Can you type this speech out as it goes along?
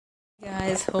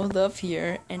Guys, hold up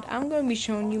here, and I'm gonna be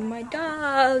showing you my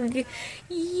dog.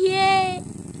 Yay!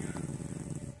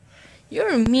 You're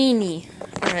a meanie.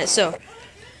 Alright, so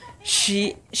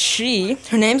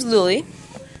her name's Lily,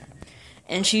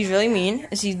 and she's really mean.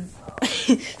 And she's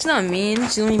not mean.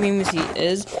 She's only mean when she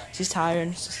is. She's tired,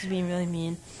 and she's being really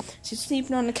mean. She's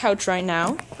sleeping on the couch right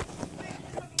now.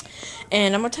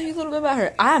 And I'm gonna tell you a little bit about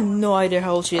her. I have no idea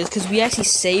how old she is because we actually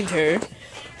saved her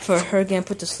for her getting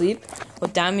put to sleep.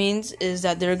 What that means is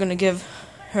that they're gonna give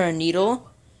her a needle,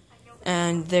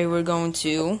 and they were going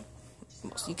to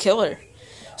mostly kill her.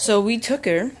 So we took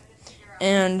her,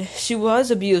 and she was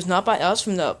abused, not by us,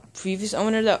 from the previous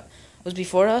owner that was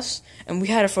before us, and we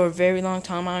had her for a very long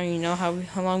time. I don't even know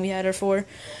how long we had her for,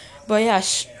 but yeah,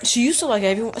 she used to like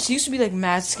everyone. She used to be like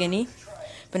mad skinny,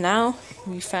 but now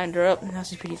we fattened her up, and now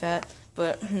she's pretty fat.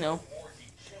 But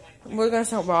we're gonna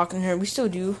start walking her. We still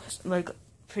do like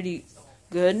pretty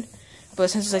good, but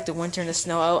since it's like the winter and the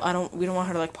snow out, we don't want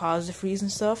her to like pause to freeze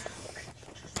and stuff.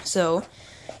 So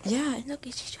yeah, look,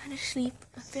 she's trying to sleep.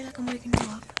 I feel like I'm waking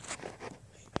her up.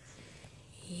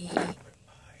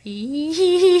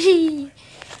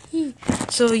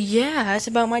 So yeah, that's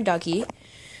about my doggy.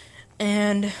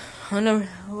 And I don't know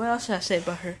what else should I say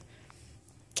about her.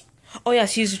 Oh yeah,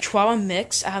 she's a Chihuahua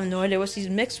mix. I have no idea what she's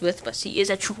mixed with, but she is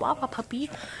a Chihuahua puppy.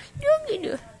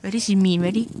 Ready? She's mean.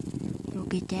 Ready?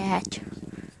 Look at that.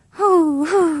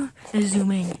 Oh, let's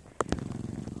zoom in.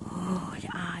 Oh, the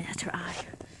eye. That's her eye.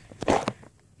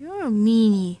 You're a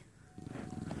meanie.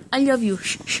 I love you.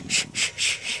 Shh, shh, shh, shh,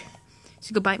 shh.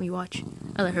 She's gonna bite me. Watch.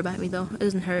 I let her bite me though. It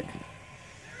doesn't hurt.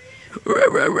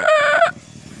 I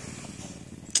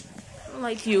don't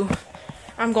like you.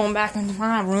 I'm going back into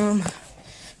my room.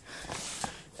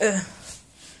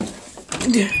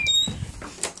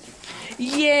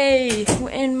 Yay!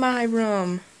 We're in my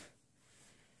room.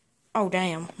 Oh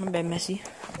damn, my bed messy.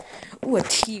 Ooh, a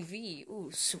TV.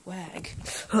 Ooh, swag.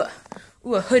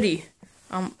 Ooh, a hoodie.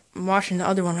 I'm washing the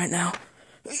other one right now.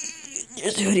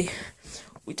 There's the hoodie.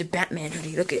 With the Batman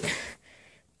hoodie. Look at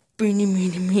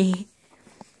me.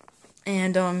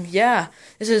 And yeah,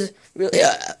 this is really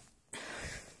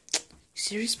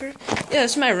serious, bird? Yeah,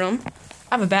 this is my room.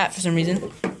 I have a bat for some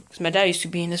reason. Because my dad used to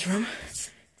be in this room.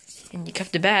 And he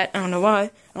kept the bat. I don't know why.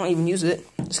 I don't even use it.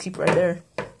 Just keep it right there.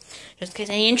 Just in case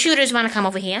any intruders want to come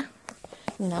over here.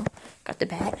 Got the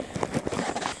bat.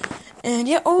 And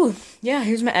yeah,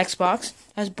 here's my Xbox. It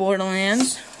has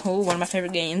Borderlands. Oh, one of my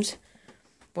favorite games.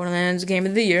 Borderlands Game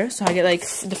of the Year. So I get like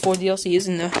the 4 DLCs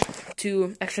and the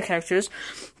 2 extra characters.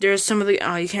 There's some of the,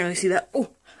 you can't really see that. Oh,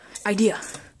 idea.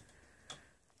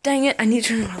 Dang it, I need to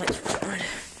turn my lights on.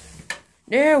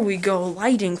 There we go,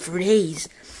 lighting for days.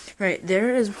 Right,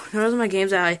 those are my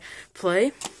games that I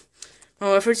play.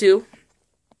 Modern Warfare 2,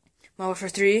 Modern Warfare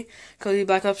 3, Call of Duty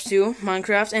Black Ops 2,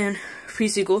 Minecraft, and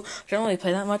Pre-Sequel, which I don't really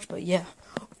play that much, but yeah.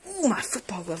 Ooh, my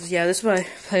football gloves. Yeah, this is what I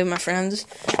play with my friends.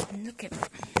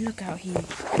 Look out here.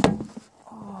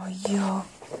 Oh, yo.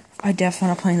 I definitely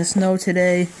want to play in the snow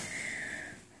today.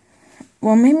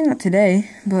 Well, maybe not today,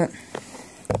 but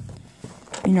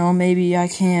maybe I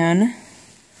can.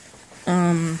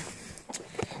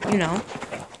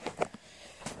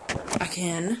 I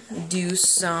can do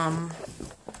some,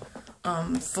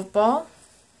 football.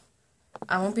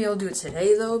 I won't be able to do it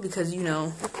today, though, because,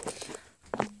 I'm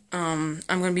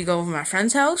gonna be going over to my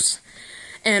friend's house,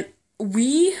 and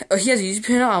he has a YouTube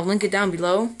channel. I'll link it down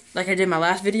below, like I did in my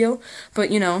last video, but,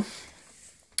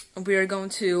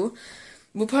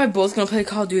 we're probably both gonna play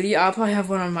Call of Duty. I'll probably have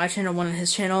one on my channel, one on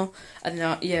his channel. I don't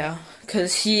know, yeah,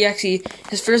 because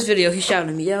his first video, he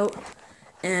shouted me out,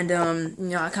 and,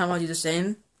 I kind of want to do the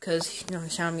same, because, he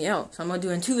shouted me out, so I'm gonna do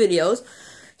it in 2 videos.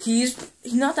 He's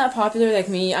not that popular like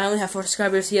me. I only have 4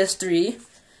 subscribers, he has 3,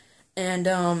 and,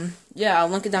 yeah, I'll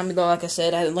link it down below, like I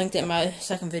said. I linked it in my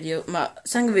second video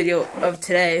of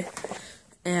today,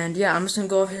 and, yeah, I'm just gonna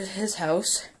go over to his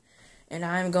house, and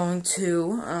I'm going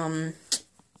to,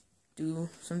 do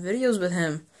some videos with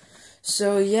him.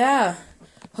 So yeah,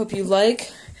 hope you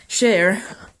like, share,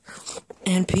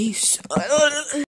 and peace.